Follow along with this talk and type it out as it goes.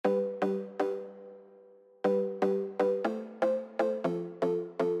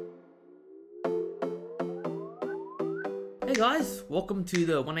Hey guys, welcome to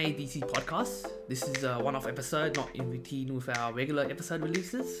the 1ADC podcast. This is a one-off episode, not in routine with our regular episode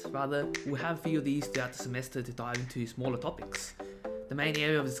releases. Rather, we'll have a few of these throughout the semester to dive into smaller topics. The main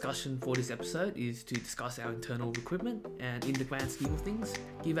area of discussion for this episode is to discuss our internal recruitment and, in the grand scheme of things,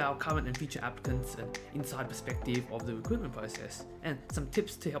 give our current and future applicants an inside perspective of the recruitment process and some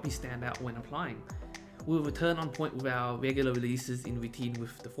tips to help you stand out when applying. We'll return on point with our regular releases in routine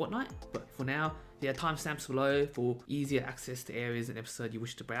with the fortnight, but for now, there are timestamps below for easier access to areas and episode you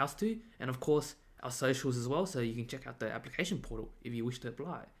wish to browse to, and of course, our socials as well, so you can check out the application portal if you wish to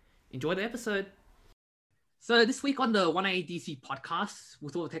apply. Enjoy the episode! So this week on the 1ADC podcast, we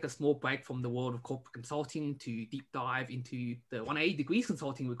thought we'd take a small break from the world of corporate consulting to deep dive into the 180 degrees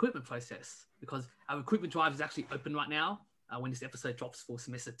consulting recruitment process, because our recruitment drive is actually open right now. When this episode drops for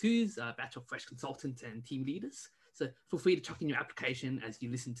semester 2's batch of fresh consultants and team leaders. So feel free to chuck in your application as you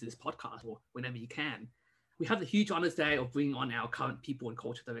listen to this podcast or whenever you can. We have the huge honor today of bringing on our current people and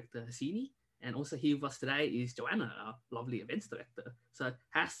culture director, Hasini. And also here with us today is Joanna, our lovely events director. So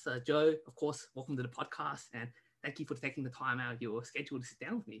Joe, of course, welcome to the podcast. And thank you for taking the time out of your schedule to sit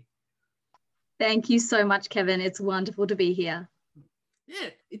down with me. Thank you so much, Kevin. It's wonderful to be here. Yeah,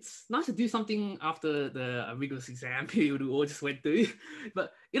 it's nice to do something after the rigorous exam period we all just went through.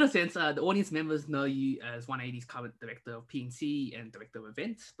 But in a sense, the audience members know you as 180's current director of P&C and director of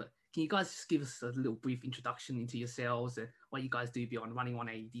events. But can you guys just give us a little brief introduction into yourselves and what you guys do beyond running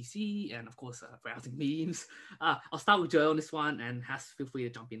 180DC and, of course, browsing memes? I'll start with Joe on this one, and Has, feel free to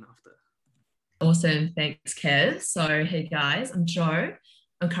jump in after. Awesome. Thanks, Kev. So, hey guys, I'm Joe.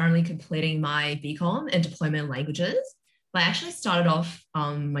 I'm currently completing my BCom and Diploma in Languages. I actually started off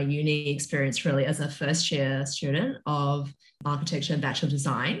my uni experience really as a first year student of architecture and bachelor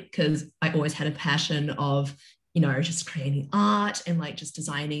design, because I always had a passion of, just creating art and just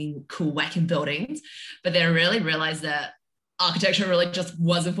designing cool, wacky buildings. But then I really realized that architecture really just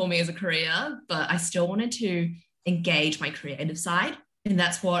wasn't for me as a career, but I still wanted to engage my creative side. And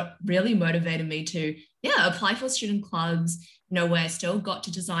that's what really motivated me to, apply for student clubs, where I still got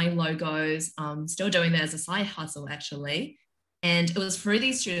to design logos, still doing that as a side hustle, actually. And it was through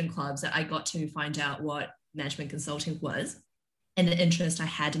these student clubs that I got to find out what management consulting was and the interest I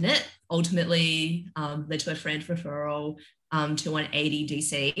had in it. Ultimately led to a friend referral to 180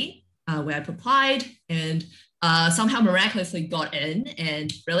 DC, where I've applied and somehow miraculously got in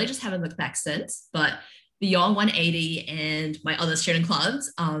and really just haven't looked back since. But beyond 180 and my other student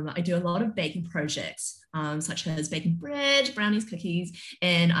clubs, I do a lot of baking projects, such as baking bread, brownies, cookies,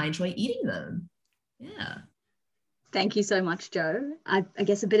 and I enjoy eating them. Yeah. Thank you so much, Joe. I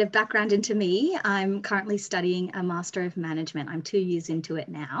guess a bit of background into me. I'm currently studying a Master of Management. I'm 2 years into it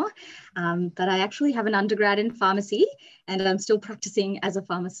now, but I actually have an undergrad in pharmacy and I'm still practicing as a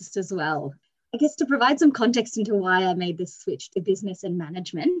pharmacist as well. I guess to provide some context into why I made this switch to business and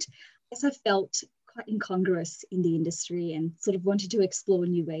management, I guess I felt quite incongruous in the industry and sort of wanted to explore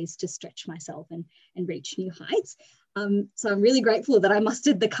new ways to stretch myself and reach new heights. So I'm really grateful that I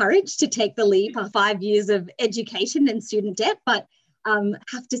mustered the courage to take the leap after 5 years of education and student debt, but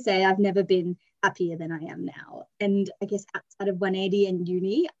have to say I've never been happier than I am now. And I guess outside of 180 and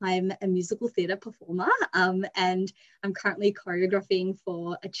uni, I'm a musical theatre performer, and I'm currently choreographing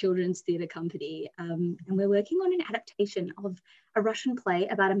for a children's theatre company, and we're working on an adaptation of a Russian play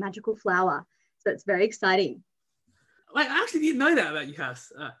about a magical flower. So it's very exciting. I actually didn't know that about you,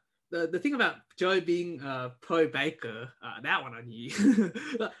 Has. The thing about Joe being a pro baker, that one I knew.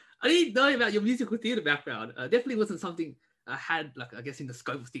 I didn't know about your musical theatre background. Definitely wasn't something I had, I guess, in the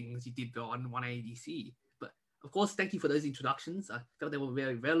scope of things you did on 180DC. But of course, thank you for those introductions. I felt they were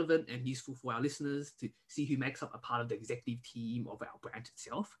very relevant and useful for our listeners to see who makes up a part of the executive team of our branch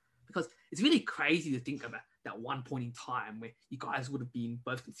itself. Because it's really crazy to think about that one point in time where you guys would have been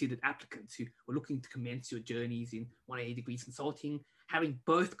both considered applicants who were looking to commence your journeys in 180 degrees consulting, having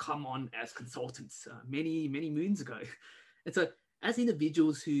both come on as consultants many, many moons ago. And so as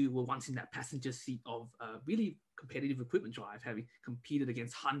individuals who were once in that passenger seat of a really competitive recruitment drive, having competed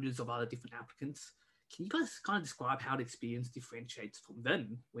against hundreds of other different applicants, can you guys kind of describe how the experience differentiates from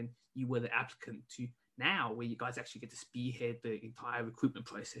then when you were the applicant to now where you guys actually get to spearhead the entire recruitment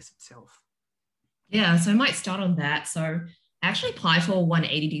process itself? Yeah, so I might start on that. So I actually applied for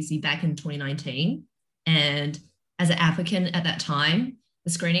 180 DC back in 2019. And as an applicant at that time, the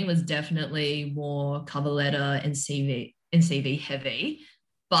screening was definitely more cover letter and CV heavy.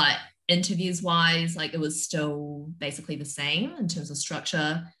 But interviews wise, it was still basically the same in terms of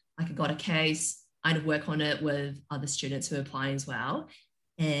structure. I got a case, I'd work on it with other students who are applying as well.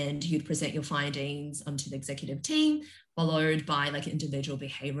 And you'd present your findings to the executive team, followed by individual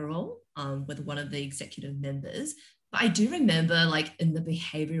behavioral with one of the executive members. But I do remember like in the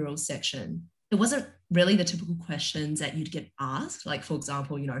behavioral section, it wasn't really the typical questions that you'd get asked. Like, for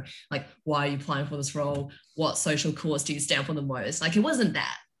example, like, why are you applying for this role? What social cause do you stand for the most? Like, it wasn't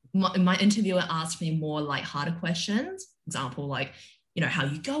that. My interviewer asked me more like harder questions. Example, like, how are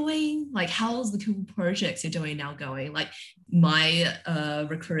you going? Like, how's the cool projects you're doing now going? Like, my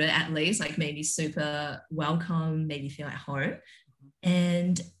recruiter at least like made me super welcome, made me feel at home.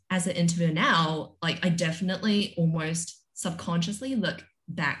 And as an interviewer now, like I definitely almost subconsciously look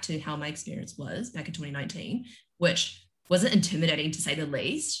back to how my experience was back in 2019, which wasn't intimidating to say the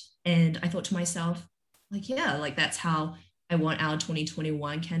least. And I thought to myself, like, yeah, like that's how I want our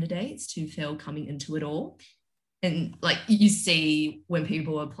 2021 candidates to feel coming into it all. And like you see when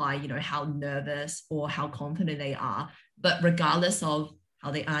people apply, how nervous or how confident they are. But regardless of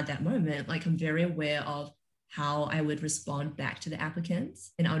how they are at that moment, like I'm very aware of how I would respond back to the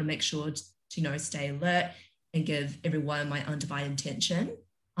applicants. And I would make sure to, stay alert and give everyone my undivided attention.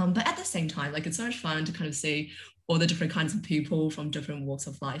 But at the same time, like it's so much fun to kind of see all the different kinds of people from different walks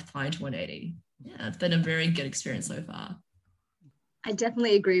of life applying to 180. Yeah, it's been a very good experience so far. I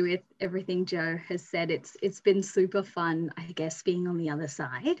definitely agree with everything Joe has said. It's been super fun, I guess, being on the other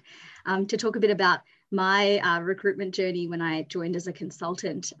side. To talk a bit about my recruitment journey when I joined as a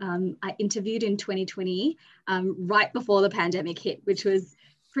consultant, I interviewed in 2020, right before the pandemic hit, which was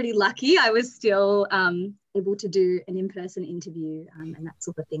pretty lucky. I was still able to do an in-person interview and that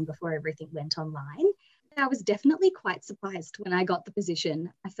sort of thing before everything went online. I was definitely quite surprised when I got the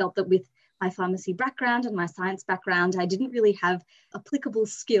position. I felt that with my pharmacy background and my science background, I didn't really have applicable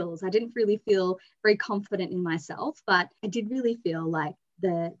skills. I didn't really feel very confident in myself, but I did really feel like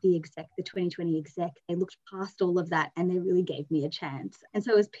the 2020 exec, they looked past all of that and they really gave me a chance. And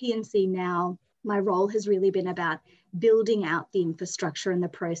so as PNC now, my role has really been about building out the infrastructure and the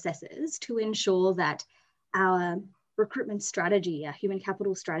processes to ensure that our recruitment strategy, our human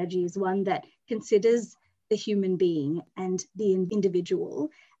capital strategy, is one that considers the human being and the individual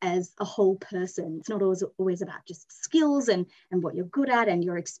as a whole person. It's not always about just skills and what you're good at and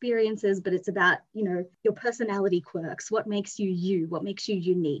your experiences, but it's about, your personality quirks, what makes you you, what makes you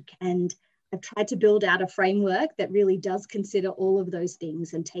unique. And I've tried to build out a framework that really does consider all of those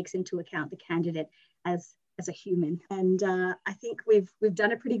things and takes into account the candidate as a human. And I think we've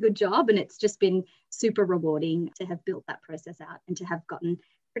done a pretty good job, and it's just been super rewarding to have built that process out and to have gotten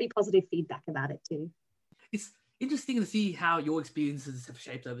pretty positive feedback about it too. It's interesting to see how your experiences have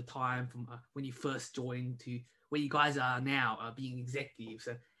shaped over time from when you first joined to where you guys are now, being executives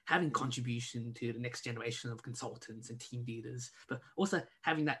and having contribution to the next generation of consultants and team leaders, but also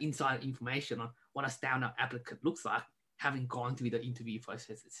having that inside information on what a standout applicant looks like, having gone through the interview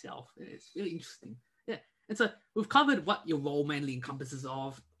process itself. It's really interesting. Yeah. And so we've covered what your role mainly encompasses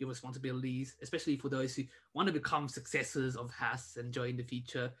of, your responsibilities, especially for those who want to become successors of HAS and join the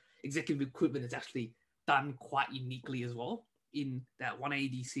future. Executive recruitment is actually done quite uniquely as well, in that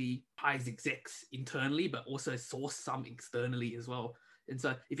 180DC hires execs internally, but also source some externally as well. And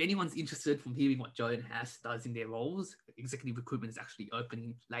so if anyone's interested from hearing what Joe and HAS does in their roles, executive recruitment is actually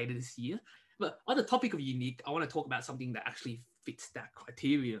opening later this year. But on the topic of unique, I want to talk about something that actually fits that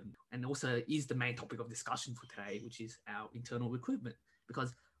criterion and also is the main topic of discussion for today, which is our internal recruitment.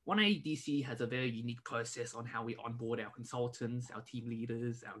 Because 180DC has a very unique process on how we onboard our consultants, our team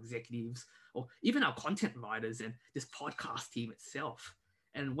leaders, our executives, or even our content writers and this podcast team itself.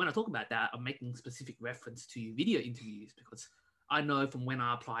 And when I talk about that, I'm making specific reference to video interviews, because I know from when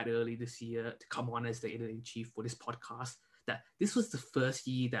I applied early this year to come on as the editor-in-chief for this podcast, that this was the first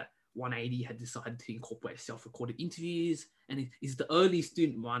year that 180 had decided to incorporate self-recorded interviews, and it is the early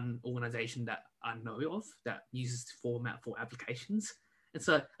student-run organization that I know of that uses the format for applications. And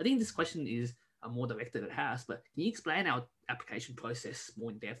so I think this question is more directed at HAS, but can you explain our application process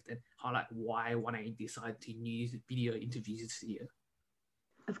more in depth and highlight why 180 decided to use video interviews this year?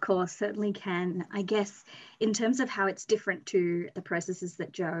 Of course, certainly can. I guess in terms of how it's different to the processes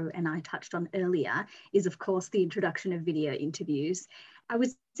that Joe and I touched on earlier is, of course, the introduction of video interviews. I would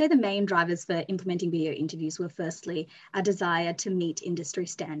say the main drivers for implementing video interviews were firstly a desire to meet industry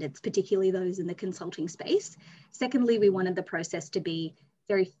standards, particularly those in the consulting space. Secondly, we wanted the process to be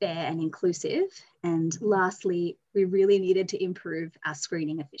very fair and inclusive. And lastly, we really needed to improve our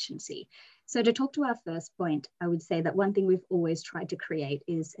screening efficiency. So to talk to our first point, I would say that one thing we've always tried to create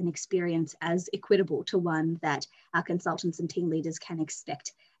is an experience as equitable to one that our consultants and team leaders can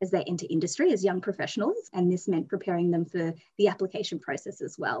expect as they enter industry as young professionals. And this meant preparing them for the application process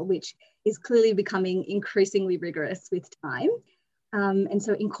as well, which is clearly becoming increasingly rigorous with time. And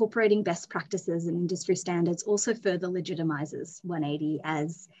so incorporating best practices and industry standards also further legitimizes 180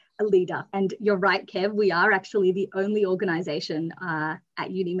 as a leader. And you're right, Kev, we are actually the only organisation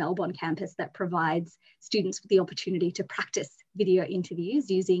at Uni Melbourne campus that provides students with the opportunity to practice video interviews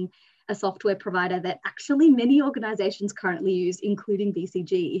using a software provider that actually many organisations currently use, including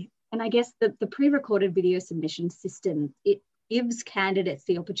BCG. And I guess the pre-recorded video submission system, it gives candidates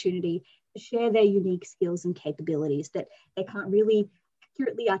the opportunity to share their unique skills and capabilities that they can't really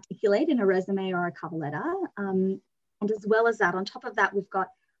accurately articulate in a resume or a cover letter. And as well as that, on top of that, we've got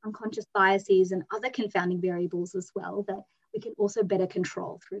unconscious biases and other confounding variables as well that we can also better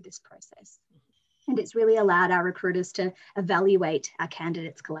control through this process. And it's really allowed our recruiters to evaluate our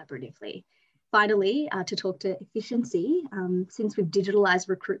candidates collaboratively. Finally, to talk to efficiency, since we've digitalized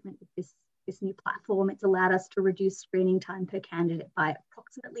recruitment with this new platform, it's allowed us to reduce screening time per candidate by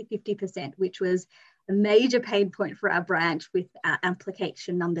approximately 50%, which was a major pain point for our branch with our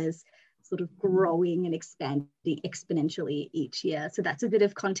application numbers sort of growing and expanding exponentially each year. So that's a bit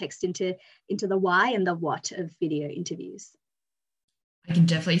of context into the why and the what of video interviews. I can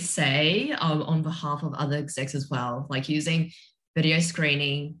definitely say on behalf of other execs as well, like using video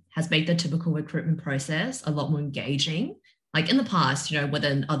screening has made the typical recruitment process a lot more engaging. Like in the past,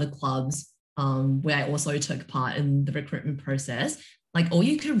 within other clubs, where I also took part in the recruitment process, like all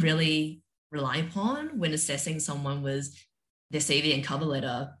you could really rely upon when assessing someone was their CV and cover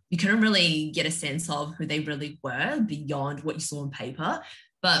letter. You couldn't really get a sense of who they really were beyond what you saw on paper.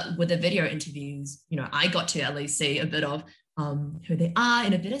 But with the video interviews, I got to at least see a bit of who they are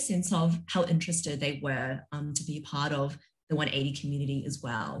and a bit of sense of how interested they were to be a part of the 180 community as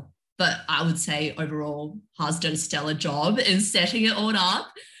well. But I would say overall, Haas did a stellar job in setting it all up.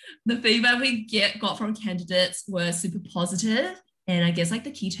 The feedback we got from candidates were super positive. And I guess like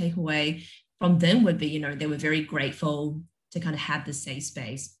the key takeaway from them would be, they were very grateful to kind of have the safe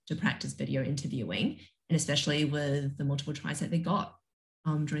space to practice video interviewing, and especially with the multiple tries that they got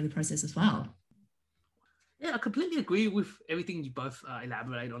during the process as well. Yeah, I completely agree with everything you both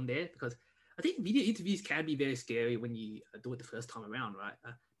elaborate on there, because I think video interviews can be very scary when you do it the first time around, right?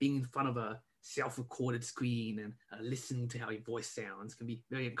 Being in front of a self-recorded screen and listening to how your voice sounds can be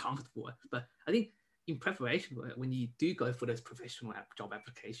very uncomfortable. But I think in preparation, when you do go for those professional job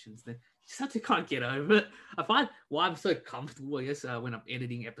applications, then you just have to kind of get over it. I find why I'm so comfortable, I guess, when I'm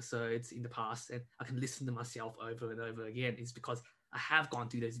editing episodes in the past and I can listen to myself over and over again is because I have gone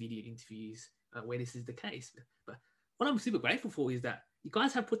through those video interviews where this is the case. But what I'm super grateful for is that you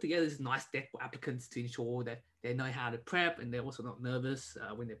guys have put together this nice deck for applicants to ensure that they know how to prep and they're also not nervous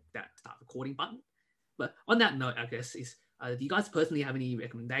when they that start recording button. But on that note, I guess, is do you guys personally have any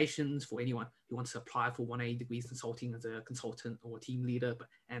recommendations for anyone who wants to apply for 180 Degrees Consulting as a consultant or team leader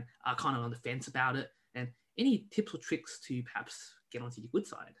and are kind of on the fence about it? And any tips or tricks to perhaps get onto your good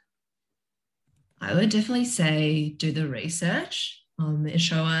side? I would definitely say do the research.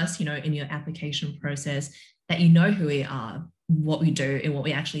 Show us, in your application process that you know who we are, what we do, and what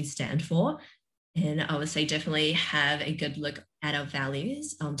we actually stand for. And I would say definitely have a good look at our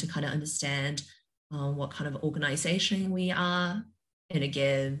values to kind of understand what kind of organization we are. And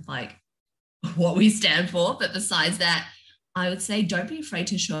again, like what we stand for. But besides that, I would say don't be afraid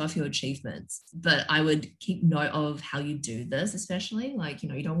to show off your achievements. But I would keep note of how you do this, especially like,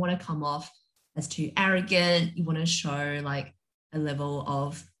 you don't want to come off as too arrogant. You want to show like a level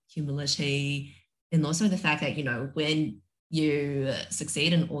of humility, and also the fact that, when you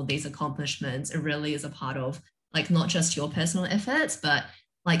succeed in all these accomplishments, it really is a part of like not just your personal efforts, but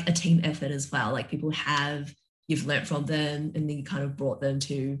like a team effort as well. Like you've learned from them, and then they kind of brought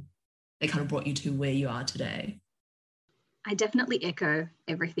you to where you are today. I definitely echo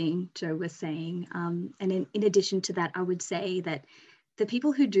everything Joe was saying. And in addition to that, I would say that the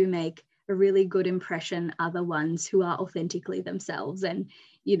people who do make a really good impression are the ones who are authentically themselves, and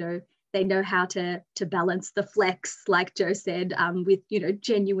they know how to balance the flex, like Joe said, with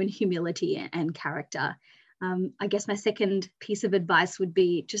genuine humility and character. I guess my second piece of advice would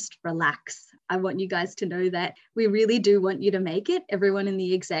be just relax. I want you guys to know that we really do want you to make it. Everyone in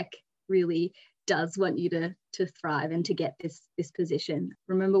the exec really does want you to thrive and to get this position.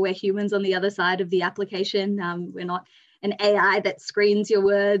 Remember, we're humans on the other side of the application. We're not an AI that screens your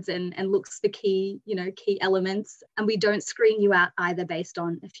words and looks for key elements. And we don't screen you out either based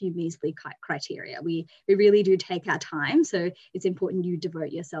on a few measly criteria. We really do take our time. So it's important you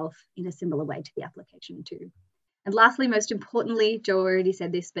devote yourself in a similar way to the application too. And lastly, most importantly, Joe already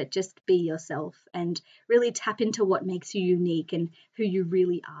said this, but just be yourself and really tap into what makes you unique and who you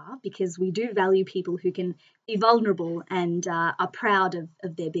really are, because we do value people who can be vulnerable and are proud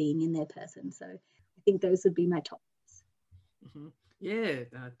of their being in their person. So I think those would be my top. Mm-hmm. Yeah,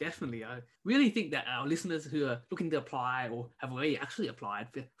 definitely. I really think that our listeners who are looking to apply or have already actually applied,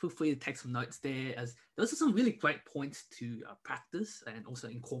 feel free to take some notes there, as those are some really great points to practice and also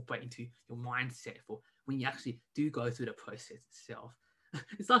incorporate into your mindset for when you actually do go through the process itself.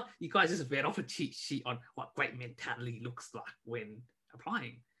 It's like you guys just read off a cheat sheet on what great mentality looks like when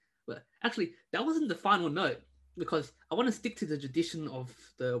applying. But actually, that wasn't the final note, because I want to stick to the tradition of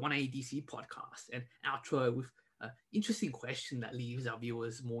the 180DC podcast and outro with an interesting question that leaves our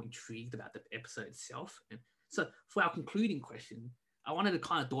viewers more intrigued about the episode itself. And so for our concluding question, I wanted to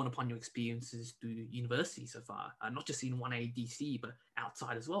kind of dawn upon your experiences through university so far, not just in 180DC, but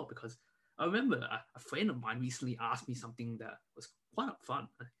outside as well, because I remember a friend of mine recently asked me something that was quite fun.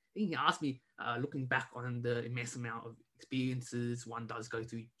 I think he asked me, looking back on the immense amount of experiences one does go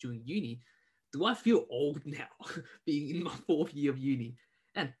through during uni, do I feel old now, being in my 4th year of uni?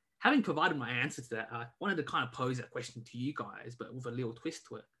 And having provided my answer to that, I wanted to kind of pose that question to you guys, but with a little twist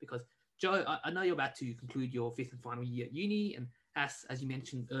to it. Because, Joe, I know you're about to conclude your 5th and final year at uni, and as you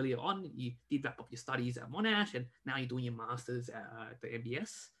mentioned earlier on, you did wrap up your studies at Monash, and now you're doing your master's at the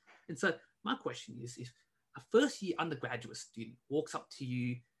MBS. And so my question is, if a first-year undergraduate student walks up to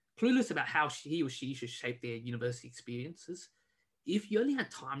you, clueless about how he or she should shape their university experiences, if you only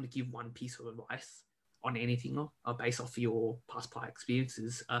had time to give one piece of advice on anything based off your past prior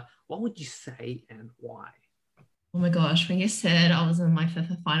experiences, what would you say and why? Oh my gosh, when you said I was in my 5th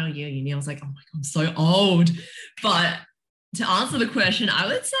and final year of uni, I was like, oh my God, I'm so old. But to answer the question, I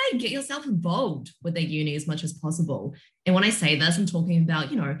would say get yourself involved with the uni as much as possible. And when I say this, I'm talking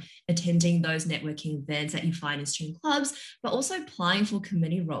about, attending those networking events that you find in student clubs, but also applying for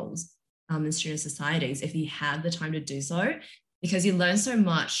committee roles in student societies if you have the time to do so, because you learn so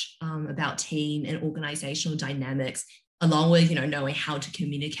much about team and organizational dynamics, along with, knowing how to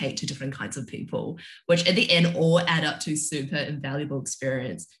communicate to different kinds of people, which at the end all add up to super invaluable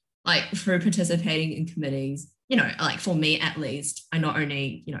experience. Like through participating in committees, like for me at least, I not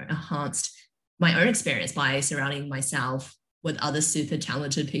only, enhanced my own experience by surrounding myself with other super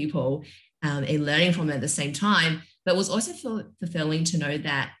talented people and learning from them at the same time, but was also fulfilling to know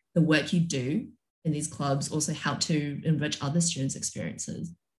that the work you do in these clubs also help to enrich other students'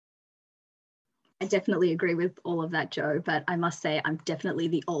 experiences. I definitely agree with all of that, Joe, but I must say I'm definitely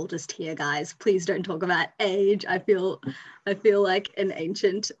the oldest here, guys. Please don't talk about age. I feel like an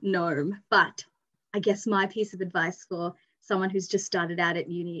ancient gnome. But I guess my piece of advice for someone who's just started out at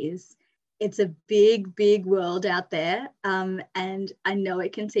uni is it's a big, big world out there. And I know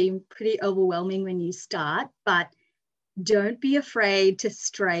it can seem pretty overwhelming when you start, but don't be afraid to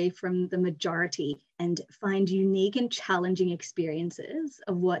stray from the majority and find unique and challenging experiences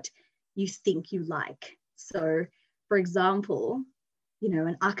of what you think you like. So, for example,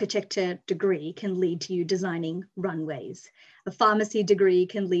 an architecture degree can lead to you designing runways. A pharmacy degree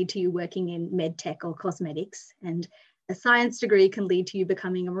can lead to you working in medtech or cosmetics. And a science degree can lead to you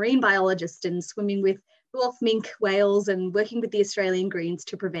becoming a marine biologist and swimming with dwarf mink whales and working with the Australian Greens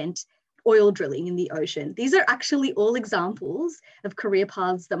to prevent oil drilling in the ocean. These are actually all examples of career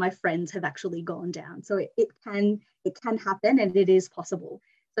paths that my friends have actually gone down. So it can happen, and it is possible.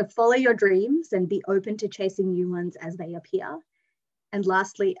 So follow your dreams and be open to chasing new ones as they appear. And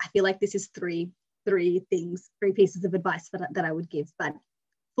lastly, I feel like this is three pieces of advice that I would give, but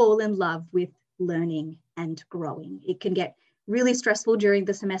fall in love with learning and growing. It can get really stressful during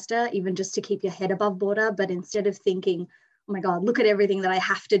the semester, even just to keep your head above water. But instead of thinking, oh my God, look at everything that I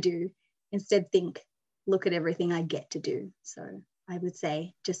have to do, instead think, look at everything I get to do. So I would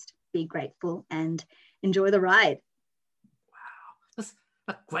say just be grateful and enjoy the ride. Wow, that's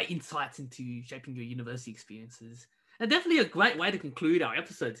great insights into shaping your university experiences. And definitely a great way to conclude our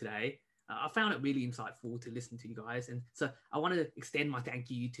episode today. I found it really insightful to listen to you guys. And so I want to extend my thank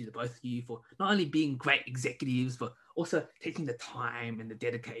you to the both of you for not only being great executives, but also taking the time and the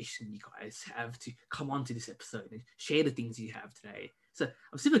dedication you guys have to come on to this episode and share the things you have today. So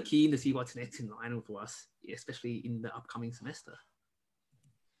I'm super keen to see what's next in line for us, especially in the upcoming semester.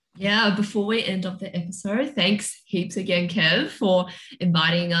 Yeah, before we end off the episode, thanks heaps again, Kev, for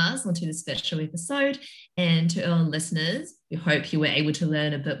inviting us onto this special episode. And to our listeners, we hope you were able to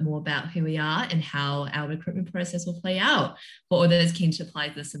learn a bit more about who we are and how our recruitment process will play out for all those keen to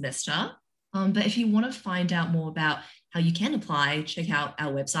apply this semester. But if you want to find out more about how you can apply, check out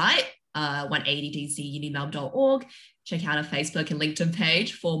our website, 180dcunimelb.org. Check out our Facebook and LinkedIn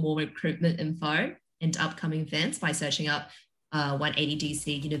page for more recruitment info and upcoming events by searching up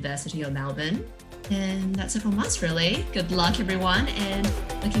 180DC University of Melbourne. And that's it from us, really. Good luck, everyone, and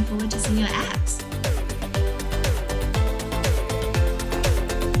looking forward to seeing your apps.